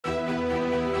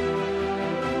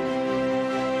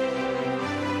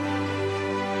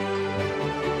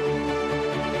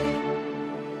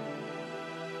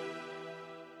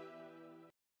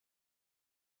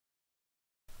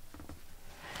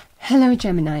Hello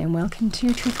Gemini and welcome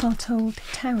to Truth Well Told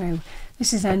Tarot.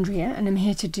 This is Andrea and I'm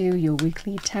here to do your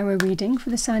weekly tarot reading for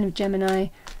the sign of Gemini,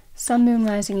 Sun, Moon,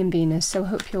 Rising and Venus, so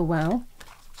hope you're well.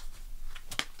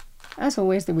 As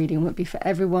always, the reading won't be for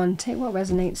everyone. Take what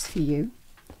resonates for you.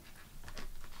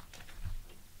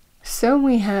 So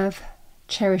we have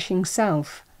cherishing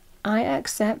self. I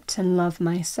accept and love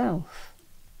myself.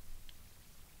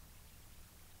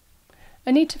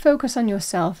 I need to focus on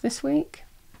yourself this week.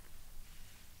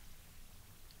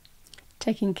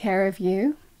 Taking care of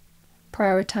you,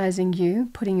 prioritizing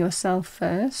you, putting yourself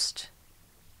first.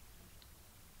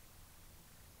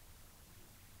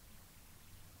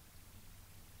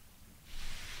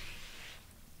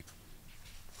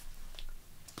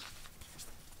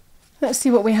 Let's see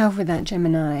what we have with that,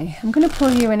 Gemini. I'm going to pull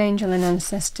you an Angel and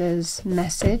Ancestors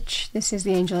message. This is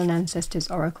the Angel and Ancestors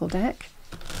Oracle deck.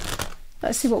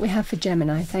 Let's see what we have for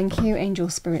Gemini. Thank you. Angel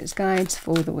Spirits Guides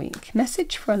for the week.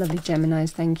 Message for our lovely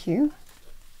Geminis. Thank you.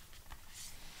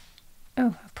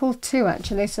 Oh, I've pulled two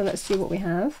actually, so let's see what we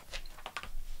have.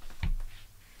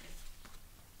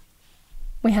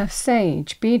 We have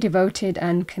Sage. Be devoted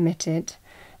and committed.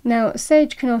 Now,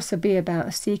 Sage can also be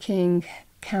about seeking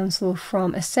counsel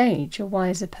from a sage, a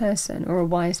wiser person, or a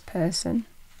wise person.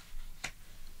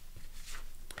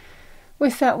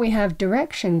 With that, we have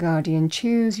Direction Guardian.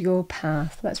 Choose your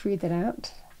path. Let's read that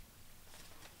out.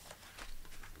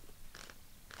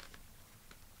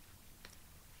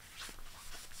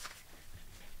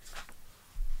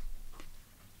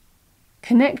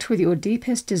 Connect with your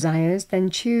deepest desires, then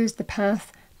choose the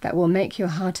path that will make your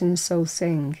heart and soul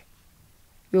sing.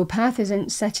 Your path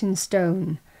isn't set in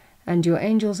stone, and your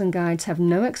angels and guides have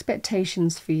no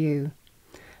expectations for you,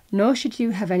 nor should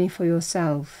you have any for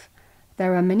yourself.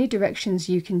 There are many directions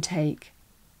you can take.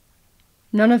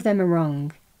 None of them are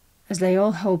wrong, as they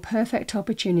all hold perfect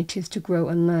opportunities to grow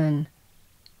and learn.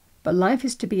 But life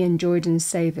is to be enjoyed and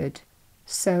savoured.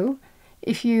 So,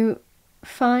 if you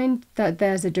find that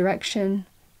there's a direction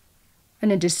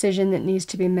and a decision that needs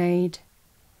to be made,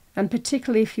 and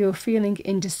particularly if you're feeling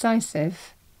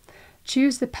indecisive,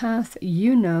 choose the path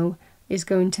you know is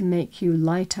going to make you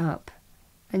light up,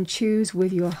 and choose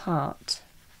with your heart.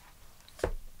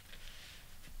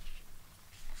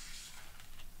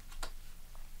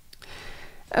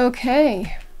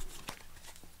 Okay.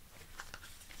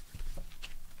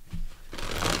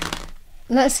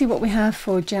 Let's see what we have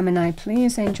for Gemini,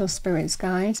 please. Angel Spirits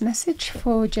Guides. Message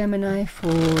for Gemini for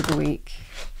the week.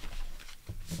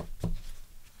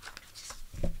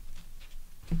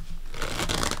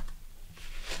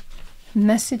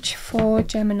 Message for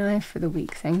Gemini for the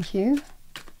week. Thank you.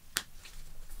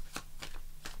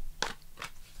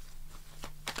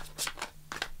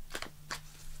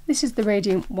 This is the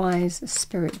Radiant Wise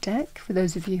Spirit deck, for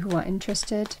those of you who are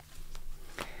interested.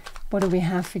 What do we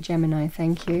have for Gemini?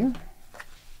 Thank you.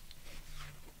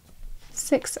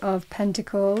 Six of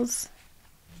Pentacles.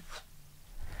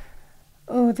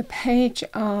 Oh, the Page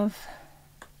of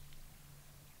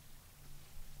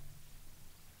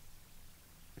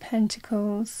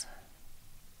Pentacles.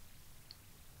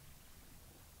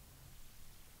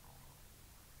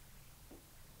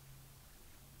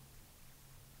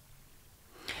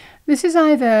 This is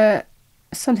either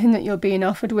something that you're being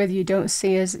offered with you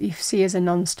see as a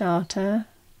non-starter,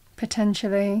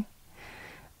 potentially,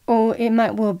 or it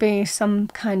might well be some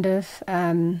kind of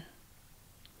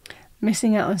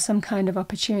missing out on some kind of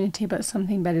opportunity, but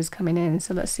something better is coming in.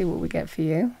 So let's see what we get for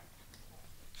you.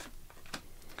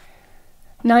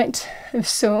 Knight of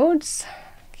Swords,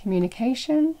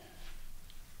 communication,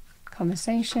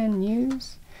 conversation,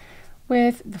 news,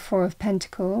 with the Four of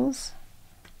Pentacles.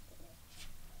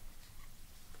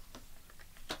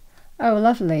 Oh,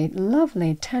 lovely,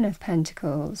 lovely, Ten of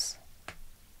Pentacles.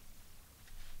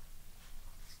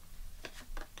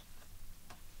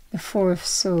 The Four of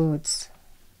Swords.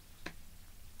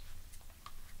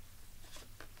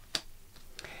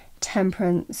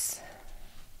 Temperance.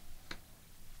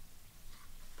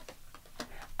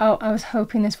 Oh, I was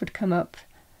hoping this would come up.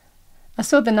 I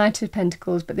saw the Knight of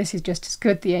Pentacles, but this is just as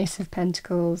good, the Ace of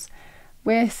Pentacles,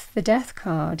 with the Death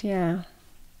card, yeah.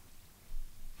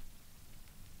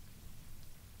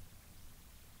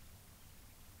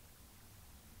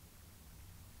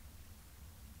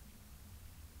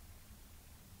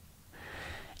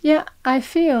 Yeah, I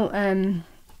feel,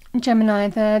 Gemini,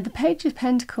 the Page of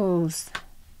Pentacles,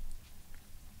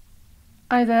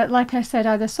 either, like I said,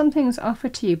 either something's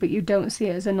offered to you, but you don't see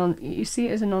it as you see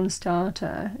it as a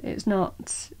non-starter. It's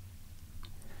not,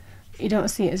 you don't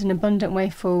see it as an abundant way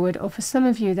forward, or for some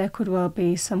of you, there could well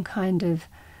be some kind of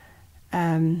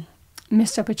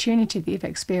missed opportunity that you've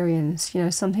experienced, you know,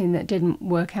 something that didn't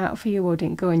work out for you or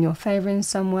didn't go in your favour in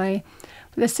some way.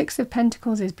 But the Six of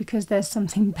Pentacles is because there's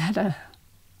something better.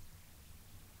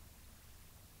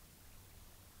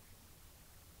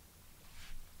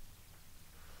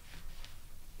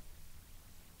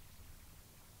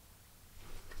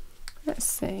 Let's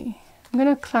see. I'm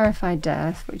going to clarify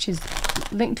death, which is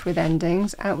linked with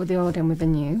endings, out with the old, in with the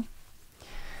new.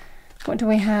 What do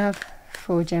we have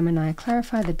for Gemini?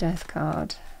 Clarify the death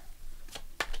card.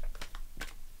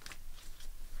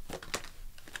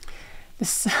 The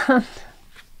Sun.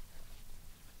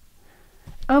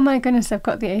 Oh my goodness, I've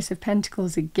got the Ace of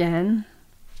Pentacles again.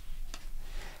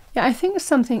 Yeah, I think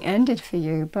something ended for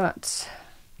you, but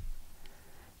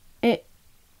it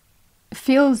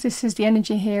feels this is the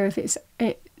energy here. If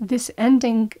this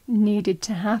ending needed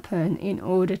to happen in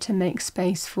order to make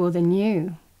space for the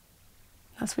new.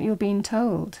 That's what you're being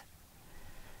told.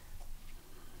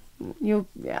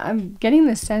 I'm getting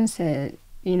the sense here,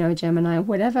 you know, Gemini,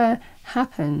 whatever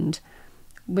happened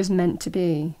was meant to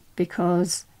be,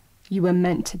 because you were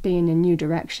meant to be in a new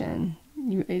direction.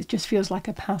 It just feels like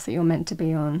a path that you're meant to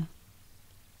be on.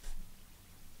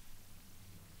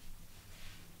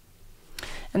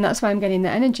 And that's why I'm getting the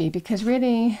energy, because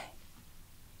really,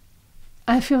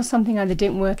 I feel something either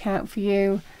didn't work out for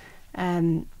you,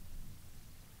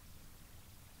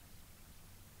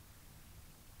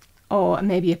 or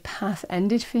maybe a path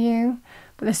ended for you.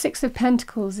 But the Six of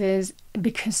Pentacles is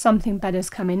because something better is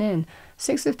coming in.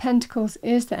 Six of Pentacles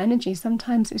is the energy.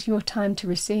 Sometimes it's your time to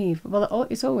receive. Well,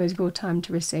 it's always your time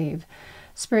to receive.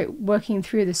 Spirit working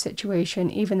through the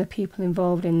situation, even the people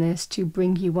involved in this, to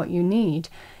bring you what you need.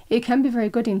 It can be very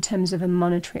good in terms of a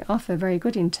monetary offer, very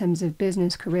good in terms of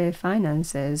business, career,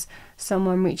 finances.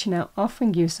 Someone reaching out,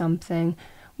 offering you something,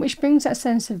 which brings that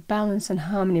sense of balance and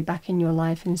harmony back in your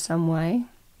life in some way.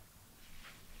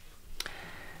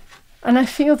 And I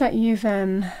feel that you're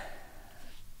going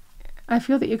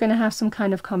to have some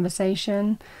kind of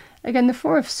conversation. Again, the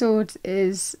Four of Swords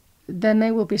is, there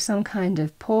may well be some kind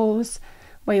of pause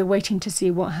where you're waiting to see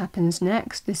what happens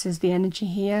next. This is the energy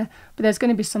here. But there's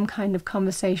going to be some kind of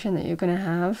conversation that you're going to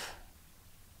have.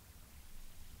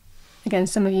 Again,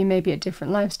 some of you may be at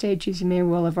different life stages. You may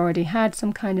well have already had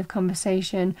some kind of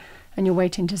conversation and you're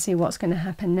waiting to see what's going to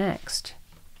happen next.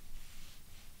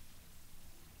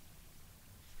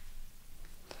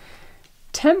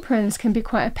 Temperance can be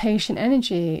quite a patient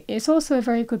energy. It's also a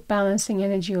very good balancing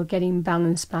energy, or getting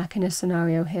balance back in a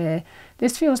scenario here.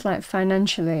 This feels like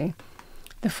financially.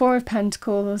 The Four of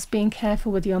Pentacles, being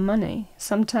careful with your money.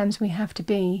 Sometimes we have to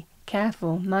be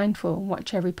careful, mindful,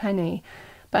 watch every penny.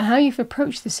 But how you've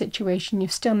approached the situation,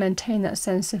 you've still maintained that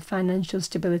sense of financial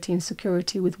stability and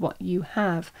security with what you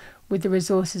have, with the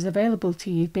resources available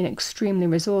to you. You've been extremely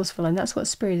resourceful, and that's what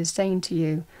Spirit is saying to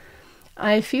you.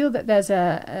 I feel that there's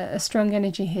a strong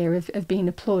energy here of being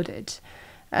applauded,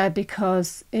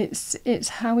 because it's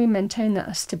how we maintain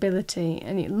that stability,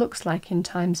 and it looks like in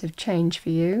times of change for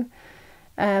you.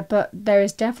 But there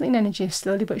is definitely an energy of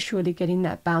slowly but surely getting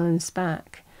that balance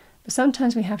back. But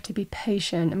sometimes we have to be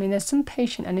patient. I mean, there's some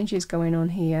patient energies going on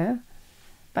here,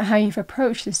 but how you've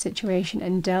approached this situation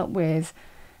and dealt with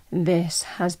this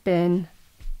has been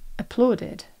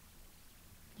applauded.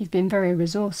 You've been very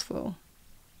resourceful.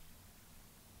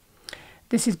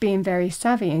 This is being very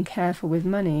savvy and careful with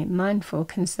money, mindful,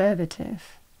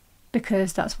 conservative,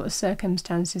 because that's what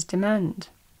circumstances demand.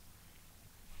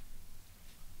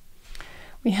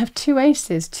 We have two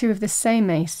aces, two of the same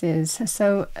aces,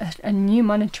 so a new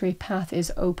monetary path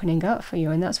is opening up for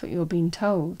you, and that's what you're being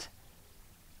told.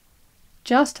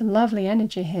 Just lovely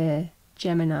energy here,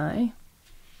 Gemini.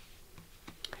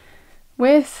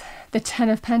 With the Ten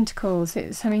of Pentacles,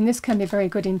 this can be very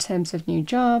good in terms of new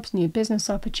jobs, new business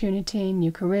opportunity,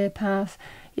 new career path.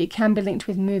 It can be linked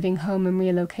with moving home and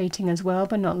relocating as well,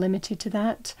 but not limited to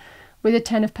that. With the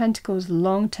Ten of Pentacles,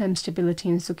 long-term stability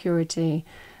and security.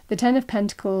 The Ten of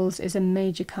Pentacles is a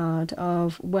major card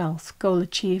of wealth, goal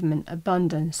achievement,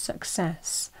 abundance,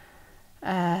 success,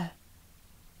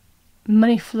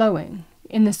 money flowing,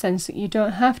 in the sense that you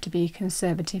don't have to be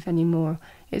conservative anymore.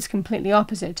 It's completely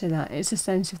opposite to that. It's a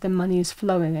sense of the money is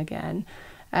flowing again.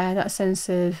 That sense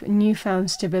of newfound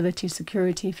stability,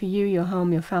 security for you, your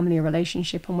home, your family, your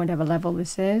relationship, on whatever level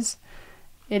this is.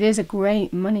 It is a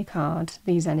great money card,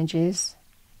 these energies.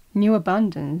 New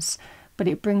abundance, but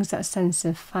it brings that sense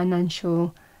of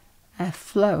financial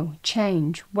flow,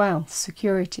 change, wealth,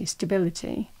 security,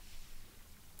 stability.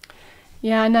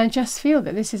 Yeah, and I just feel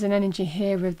that this is an energy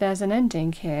here of there's an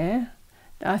ending here.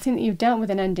 I think that you've dealt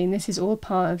with an ending. This is all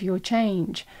part of your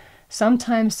change.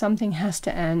 Sometimes something has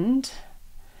to end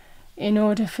in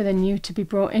order for the new to be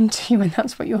brought into you, and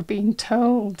that's what you're being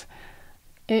told.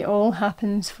 It all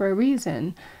happens for a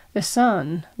reason. The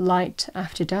sun, light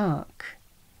after dark.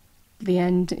 The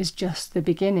end is just the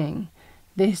beginning.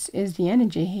 This is the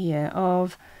energy here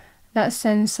of that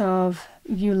sense of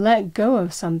you let go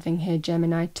of something here,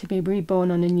 Gemini, to be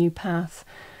reborn on a new path.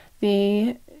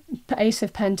 The Ace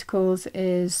of Pentacles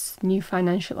is new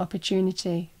financial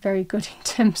opportunity. Very good in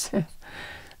terms of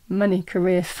money,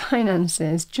 career,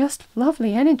 finances. Just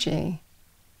lovely energy.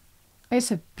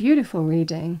 It's a beautiful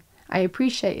reading. I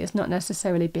appreciate it's not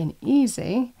necessarily been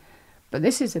easy, but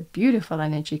this is a beautiful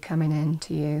energy coming in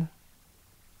to you.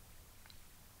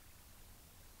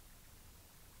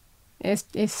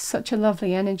 It's such a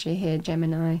lovely energy here,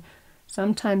 Gemini.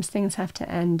 Sometimes things have to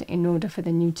end in order for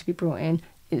the new to be brought in.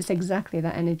 It's exactly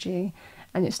that energy,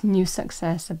 and it's new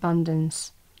success,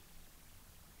 abundance.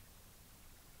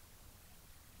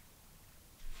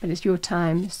 But it's your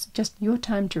time. It's just your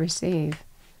time to receive.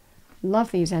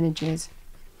 Love these energies.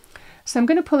 So I'm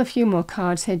going to pull a few more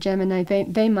cards here, Gemini.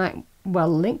 They might well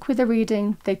link with the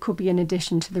reading. They could be in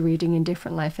addition to the reading in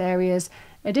different life areas.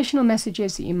 Additional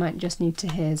messages that you might just need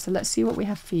to hear. So let's see what we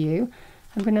have for you.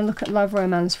 I'm going to look at love,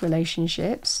 romance,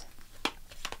 relationships.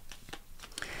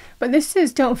 But this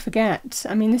is, don't forget,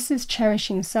 I mean, this is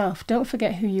cherishing self. Don't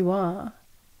forget who you are.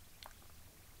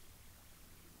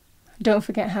 Don't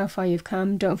forget how far you've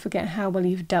come. Don't forget how well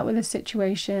you've dealt with a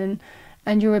situation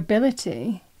and your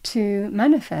ability to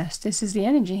manifest. This is the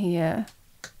energy here.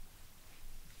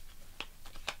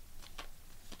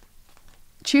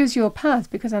 Choose your path,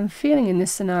 because I'm feeling in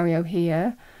this scenario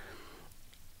here,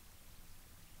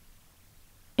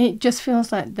 it just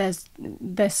feels like there's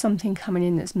something coming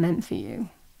in that's meant for you.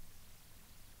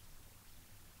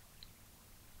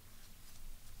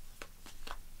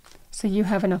 So you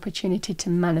have an opportunity to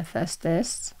manifest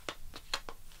this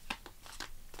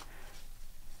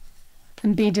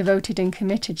and be devoted and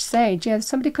committed. Sage, yeah,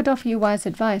 somebody could offer you wise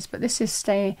advice, but this is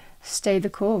stay the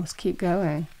course, keep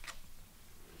going.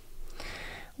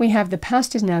 We have the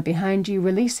past is now behind you.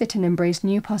 Release it and embrace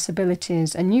new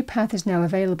possibilities. A new path is now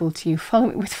available to you. Follow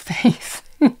it with faith.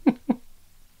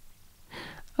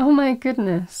 Oh my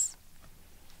goodness.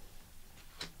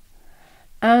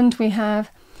 And we have,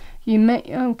 you may,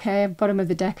 okay, bottom of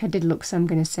the deck, I did look, so I'm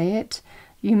going to say it.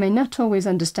 You may not always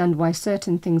understand why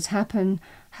certain things happen.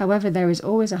 However, there is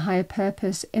always a higher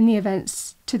purpose in the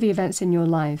events, to the events in your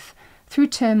life. Through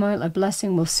turmoil, a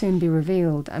blessing will soon be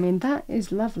revealed. I mean, that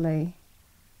is lovely.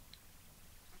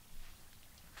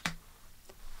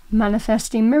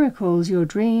 Manifesting miracles, your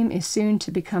dream is soon to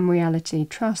become reality.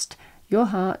 Trust your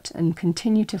heart and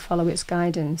continue to follow its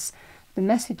guidance. The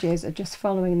messages are just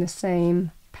following the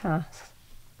same path.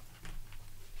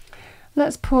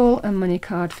 Let's pull a money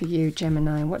card for you,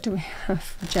 Gemini. What do we have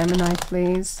for Gemini,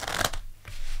 please?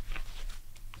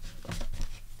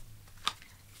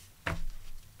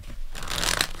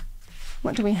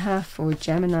 What do we have for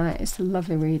Gemini? It's a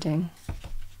lovely reading.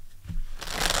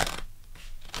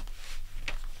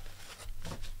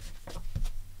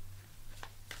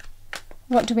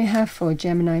 What do we have for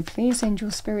Gemini, please?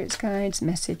 Angel, spirits, guides,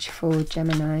 message for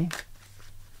Gemini.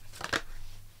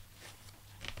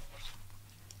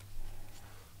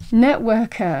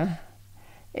 Networker.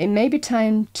 It may be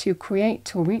time to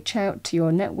create or reach out to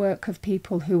your network of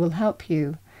people who will help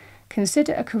you.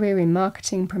 Consider a career in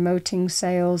marketing, promoting,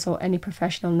 sales, or any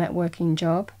professional networking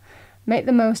job. Make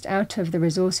the most out of the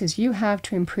resources you have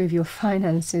to improve your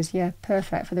finances. Yeah,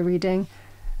 perfect for the reading.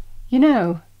 You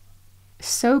know,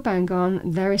 so bang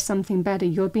on, there is something better.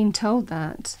 You're being told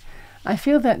that. I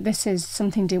feel that this is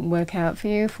something didn't work out for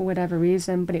you for whatever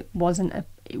reason, but it wasn't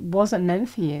meant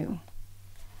for you.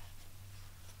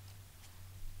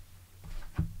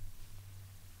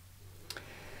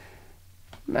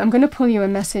 I'm going to pull you a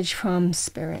message from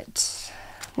Spirit.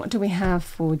 What do we have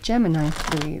for Gemini,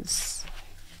 please?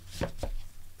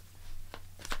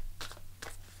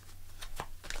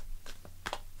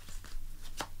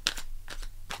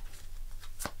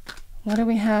 What do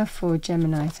we have for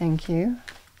Gemini? Thank you.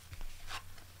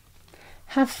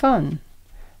 Have fun.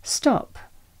 Stop.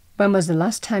 When was the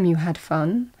last time you had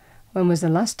fun? When was the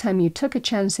last time you took a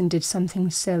chance and did something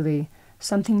silly,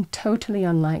 something totally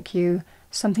unlike you,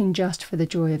 something just for the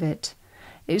joy of it?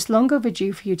 It's long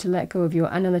overdue for you to let go of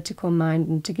your analytical mind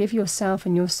and to give yourself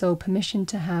and your soul permission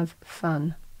to have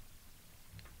fun.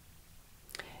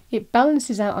 It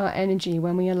balances out our energy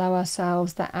when we allow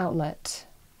ourselves that outlet,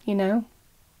 you know?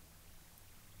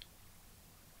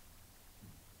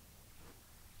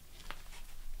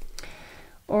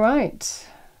 All right.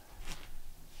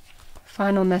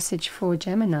 Final message for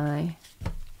Gemini.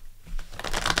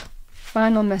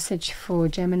 final message for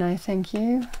Gemini, thank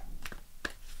you.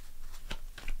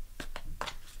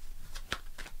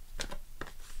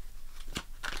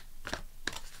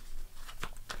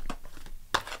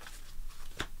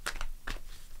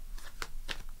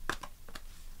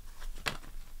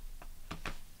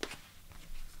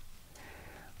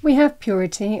 We have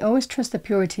purity. Always trust the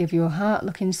purity of your heart.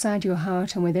 Look inside your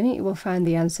heart, and within it you will find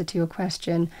the answer to your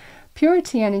question.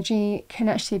 Purity energy can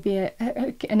actually be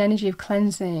an energy of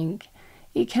cleansing.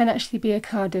 It can actually be a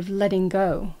card of letting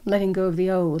go of the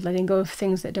old, letting go of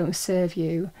things that don't serve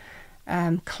you,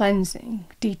 cleansing,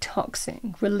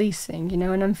 detoxing, releasing,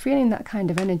 and I'm feeling that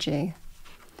kind of energy.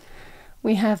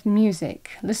 We have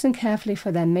music. Listen carefully,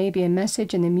 for there may be a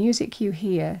message in the music you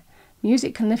hear.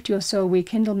 Music can lift your soul,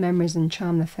 rekindle memories, and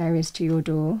charm the fairies to your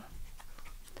door.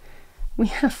 We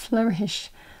have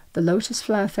flourish. The lotus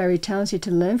flower fairy tells you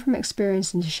to learn from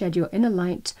experience and to shed your inner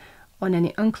light on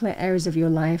any unclear areas of your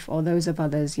life or those of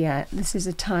others. Yeah, this is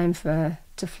a time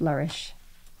to flourish.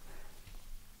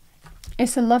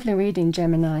 It's a lovely reading,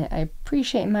 Gemini. I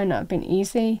appreciate it might not have been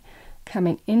easy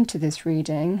coming into this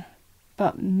reading,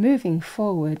 but moving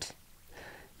forward,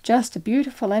 just a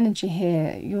beautiful energy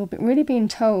here. You're really being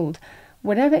told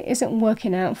whatever isn't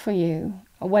working out for you,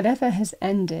 or whatever has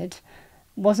ended,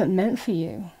 wasn't meant for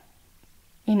you.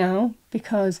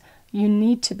 Because you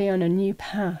need to be on a new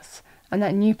path, and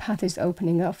that new path is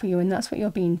opening up for you, and that's what you're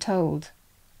being told.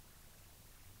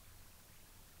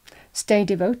 Stay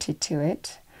devoted to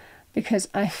it, because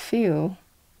I feel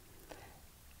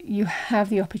you have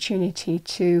the opportunity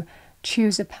to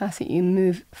choose a path that you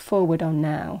move forward on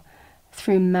now,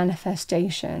 through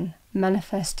manifesting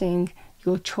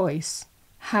your choice,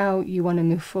 how you want to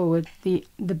move forward, the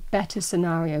better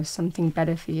scenario, something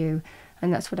better for you.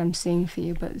 And that's what I'm seeing for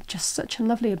you. But just such a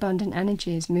lovely, abundant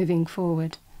energy is moving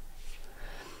forward.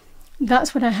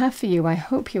 That's what I have for you. I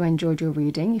hope you enjoyed your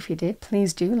reading. If you did,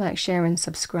 please do like, share and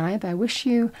subscribe. I wish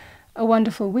you a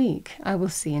wonderful week. I will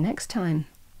see you next time.